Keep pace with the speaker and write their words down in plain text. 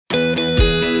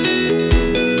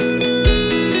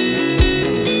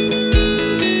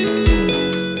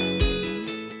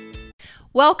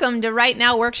Welcome to Write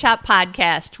Now Workshop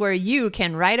Podcast, where you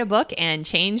can write a book and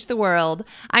change the world.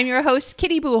 I'm your host,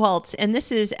 Kitty Buchholz, and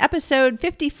this is episode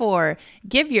 54,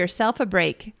 Give Yourself a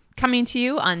Break, coming to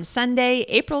you on Sunday,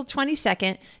 April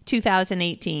 22nd,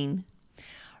 2018.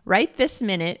 Right this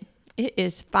minute, it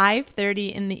is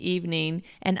 5:30 in the evening,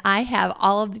 and I have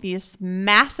all of this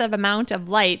massive amount of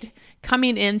light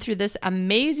coming in through this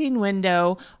amazing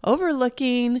window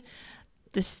overlooking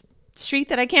this street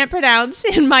that I can't pronounce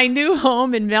in my new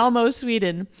home in Malmo,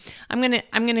 Sweden. I'm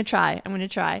gonna try.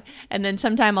 And then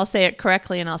sometime I'll say it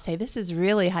correctly and I'll say, this is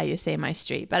really how you say my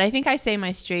street. But I think I say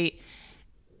my street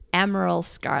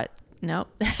Ameralsgatan. No,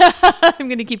 I'm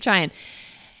gonna keep trying.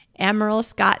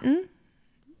 Ameralsgatan?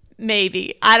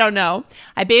 Maybe. I don't know.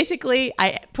 I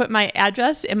put my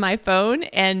address in my phone,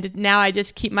 and now I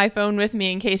just keep my phone with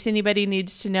me in case anybody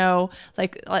needs to know,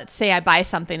 like, let's say I buy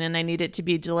something and I need it to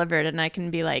be delivered, and I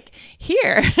can be like,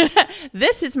 here,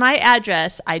 this is my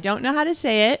address. I don't know how to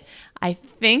say it. I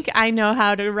think I know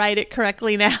how to write it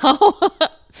correctly now.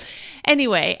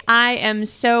 Anyway, I am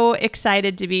so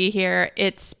excited to be here.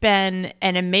 It's been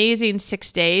an amazing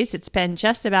 6 days. It's been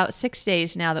just about 6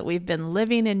 days now that we've been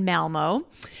living in Malmo.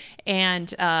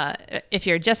 And if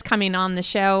you're just coming on the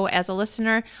show as a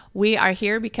listener, we are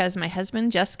here because my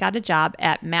husband just got a job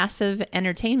at Massive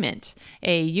Entertainment,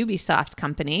 a Ubisoft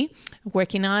company,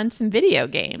 working on some video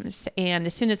games. And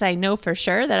as soon as I know for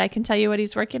sure that I can tell you what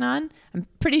he's working on, I'm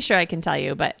pretty sure I can tell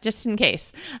you, but just in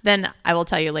case, then I will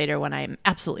tell you later when I'm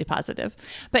absolutely positive.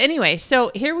 But anyway,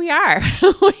 so here we are.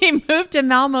 We moved to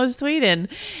Malmo, Sweden,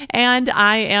 and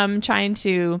I am trying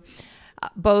to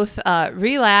both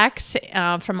relax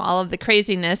from all of the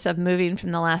craziness of moving from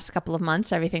the last couple of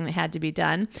months, everything that had to be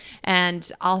done,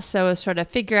 and also sort of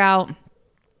figure out,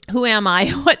 who am I?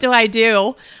 What do I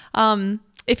do?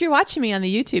 If you're watching me on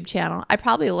the YouTube channel, I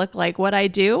probably look like what I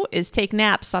do is take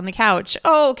naps on the couch.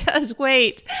 Oh, because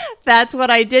wait, that's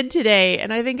what I did today.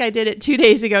 And I think I did it 2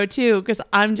 days ago too, because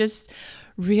I'm just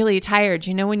really tired.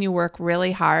 You know, when you work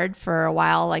really hard for a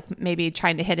while, like maybe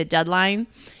trying to hit a deadline,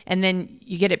 and then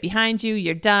you get it behind you,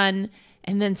 you're done,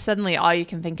 and then suddenly all you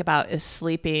can think about is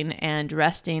sleeping and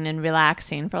resting and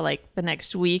relaxing for like the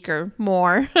next week or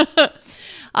more.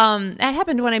 That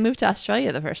happened when I moved to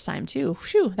Australia the first time too.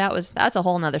 Whew, that's a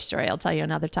whole nother story. I'll tell you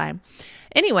another time.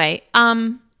 Anyway,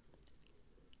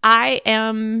 I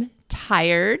am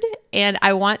tired and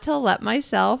I want to let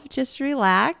myself just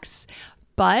relax,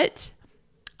 but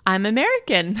I'm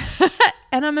American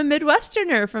and I'm a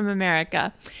Midwesterner from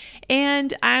America.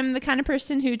 And I'm the kind of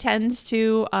person who tends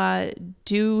to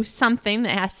do something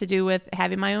that has to do with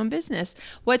having my own business.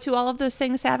 What do all of those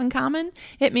things have in common?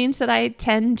 It means that I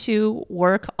tend to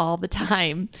work all the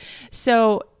time.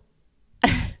 So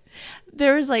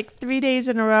there was like 3 days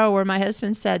in a row where my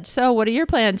husband said, "So what are your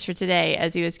plans for today?"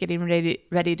 as he was getting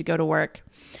ready to go to work.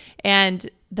 And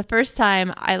the first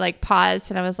time I like paused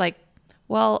and I was like,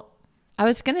 well, I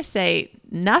was going to say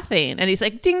nothing. And he's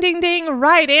like, ding, ding, ding,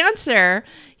 right answer.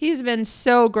 He's been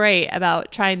so great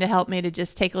about trying to help me to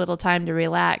just take a little time to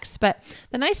relax. But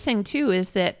the nice thing too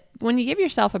is that when you give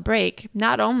yourself a break,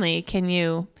 not only can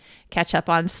you catch up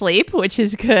on sleep, which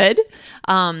is good,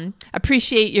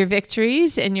 appreciate your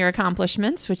victories and your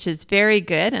accomplishments, which is very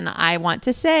good. And I want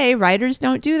to say writers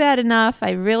don't do that enough.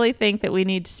 I really think that we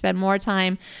need to spend more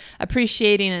time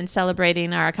appreciating and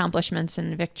celebrating our accomplishments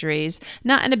and victories,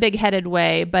 not in a big-headed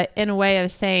way, but in a way of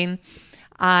saying,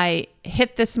 I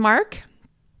hit this mark,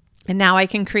 and now I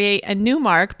can create a new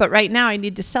mark, but right now I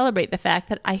need to celebrate the fact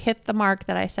that I hit the mark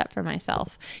that I set for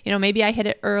myself. You know, maybe I hit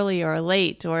it early or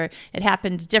late, or it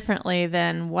happened differently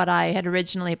than what I had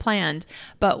originally planned.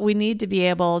 But we need to be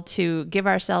able to give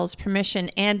ourselves permission.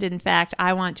 And in fact,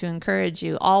 I want to encourage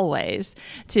you always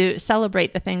to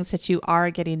celebrate the things that you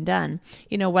are getting done.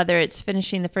 You know, whether it's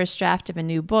finishing the first draft of a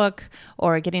new book,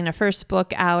 or getting a first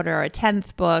book out, or a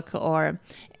 10th book, or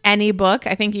any book.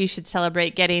 I think you should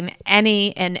celebrate getting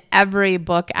any and every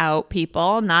book out,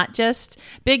 people, not just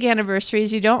big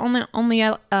anniversaries. You don't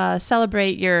only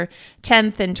celebrate your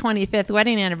 10th and 25th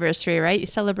wedding anniversary, right? You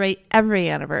celebrate every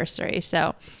anniversary.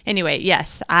 So anyway,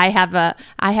 yes, I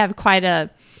have quite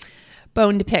a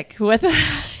bone to pick with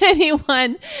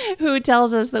anyone who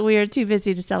tells us that we are too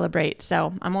busy to celebrate.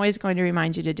 So I'm always going to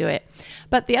remind you to do it.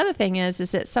 But the other thing is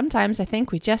that sometimes I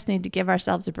think we just need to give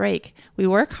ourselves a break. We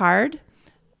work hard.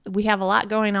 We have a lot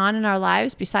going on in our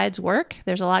lives besides work.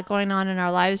 There's a lot going on in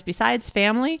our lives besides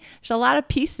family. There's a lot of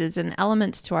pieces and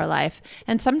elements to our life.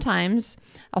 And sometimes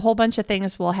a whole bunch of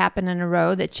things will happen in a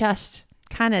row that just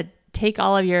kind of take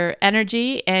all of your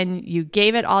energy, and you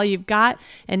gave it all you've got,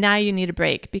 and now you need a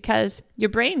break because your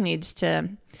brain needs to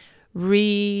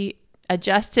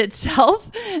adjust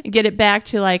itself, get it back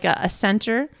to like a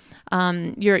center.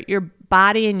 Your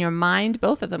body and your mind,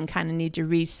 both of them kind of need to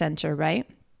recenter, right?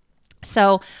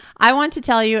 So I want to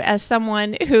tell you, as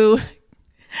someone who,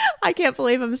 I can't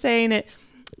believe I'm saying it,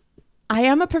 I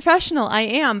am a professional. I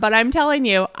am. But I'm telling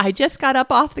you, I just got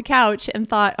up off the couch and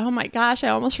thought, oh my gosh, I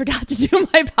almost forgot to do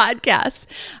my podcast.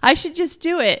 I should just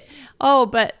do it. Oh,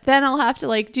 but then I'll have to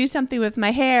like do something with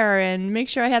my hair and make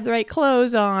sure I have the right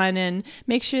clothes on and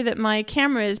make sure that my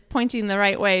camera is pointing the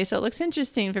right way so it looks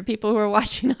interesting for people who are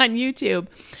watching on YouTube.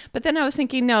 But then I was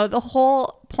thinking, no, the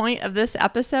whole point of this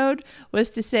episode was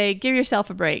to say, give yourself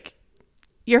a break.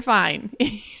 You're fine.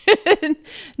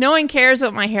 No one cares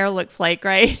what my hair looks like,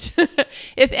 right?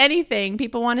 If anything,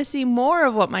 people want to see more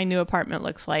of what my new apartment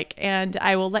looks like. And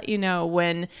I will let you know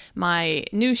when my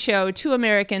new show, Two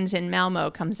Americans in Malmo,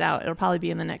 comes out. It'll probably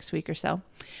be in the next week or so.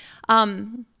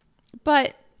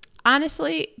 But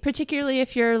honestly, particularly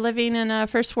if you're living in a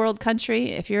first world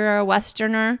country, if you're a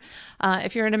Westerner,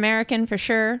 if you're an American for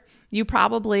sure, you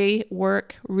probably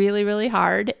work really, really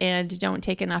hard and don't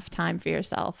take enough time for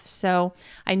yourself. So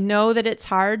I know that it's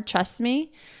hard. Trust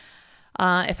me.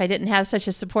 If I didn't have such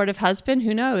a supportive husband,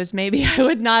 who knows? Maybe I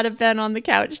would not have been on the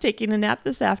couch taking a nap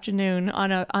this afternoon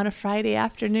on a Friday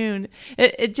afternoon.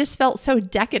 It just felt so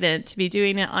decadent to be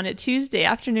doing it on a Tuesday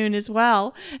afternoon as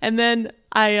well. And then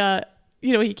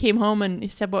he came home and he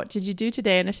said, what did you do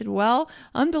today? And I said, well,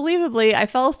 unbelievably, I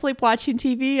fell asleep watching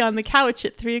TV on the couch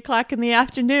at 3:00 in the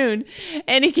afternoon.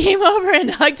 And he came over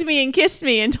and hugged me and kissed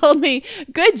me and told me,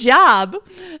 good job.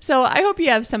 So I hope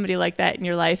you have somebody like that in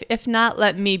your life. If not,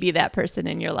 let me be that person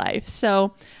in your life.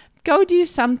 So go do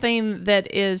something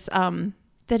that is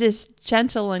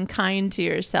gentle and kind to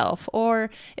yourself.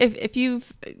 Or if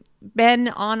you've been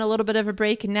on a little bit of a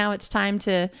break and now it's time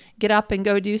to get up and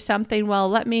go do something, well,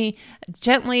 let me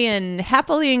gently and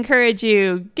happily encourage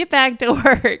you, get back to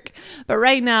work. But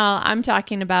right now I'm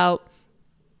talking about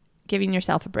giving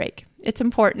yourself a break. It's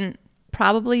important.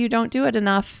 Probably you don't do it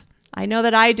enough. I know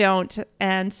that I don't.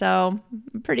 And so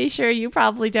I'm pretty sure you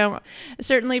probably don't.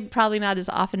 Certainly probably not as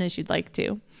often as you'd like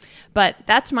to. But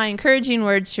that's my encouraging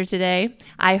words for today.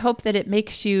 I hope that it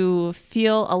makes you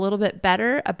feel a little bit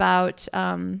better about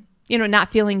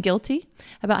not feeling guilty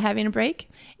about having a break.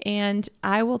 And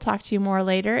I will talk to you more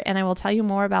later, and I will tell you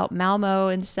more about Malmo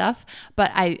and stuff.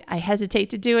 But I hesitate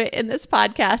to do it in this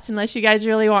podcast unless you guys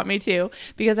really want me to,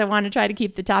 because I want to try to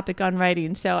keep the topic on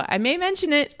writing. So I may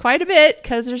mention it quite a bit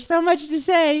because there's so much to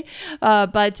say.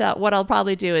 But what I'll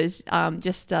probably do is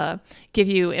just give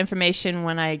you information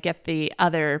when I get the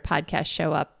other podcast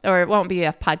show up. Or it won't be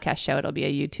a podcast show. It'll be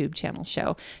a YouTube channel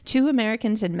show. Two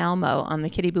Americans in Malmo on the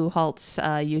Kitty Boo Holtz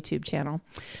YouTube channel.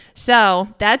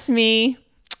 So that's me.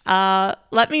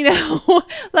 Let me know.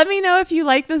 Let me know if you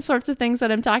like the sorts of things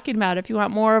that I'm talking about. If you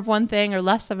want more of one thing or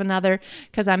less of another,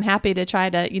 because I'm happy to try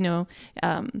to,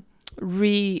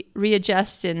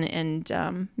 readjust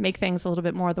and make things a little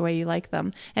bit more the way you like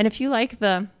them. And if you like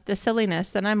the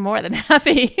silliness, then I'm more than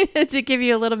happy to give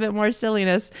you a little bit more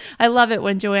silliness. I love it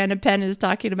when Joanna Penn is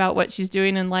talking about what she's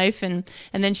doing in life, and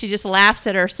then she just laughs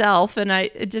at herself, and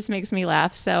it just makes me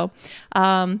laugh. So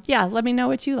let me know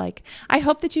what you like. I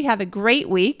hope that you have a great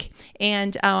week,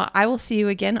 and I will see you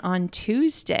again on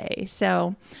Tuesday.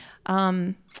 So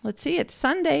let's see, it's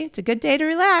Sunday. It's a good day to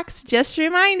relax. Just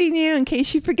reminding you in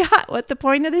case you forgot what the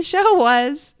point of the show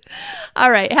was.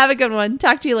 All right, have a good one.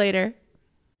 Talk to you later.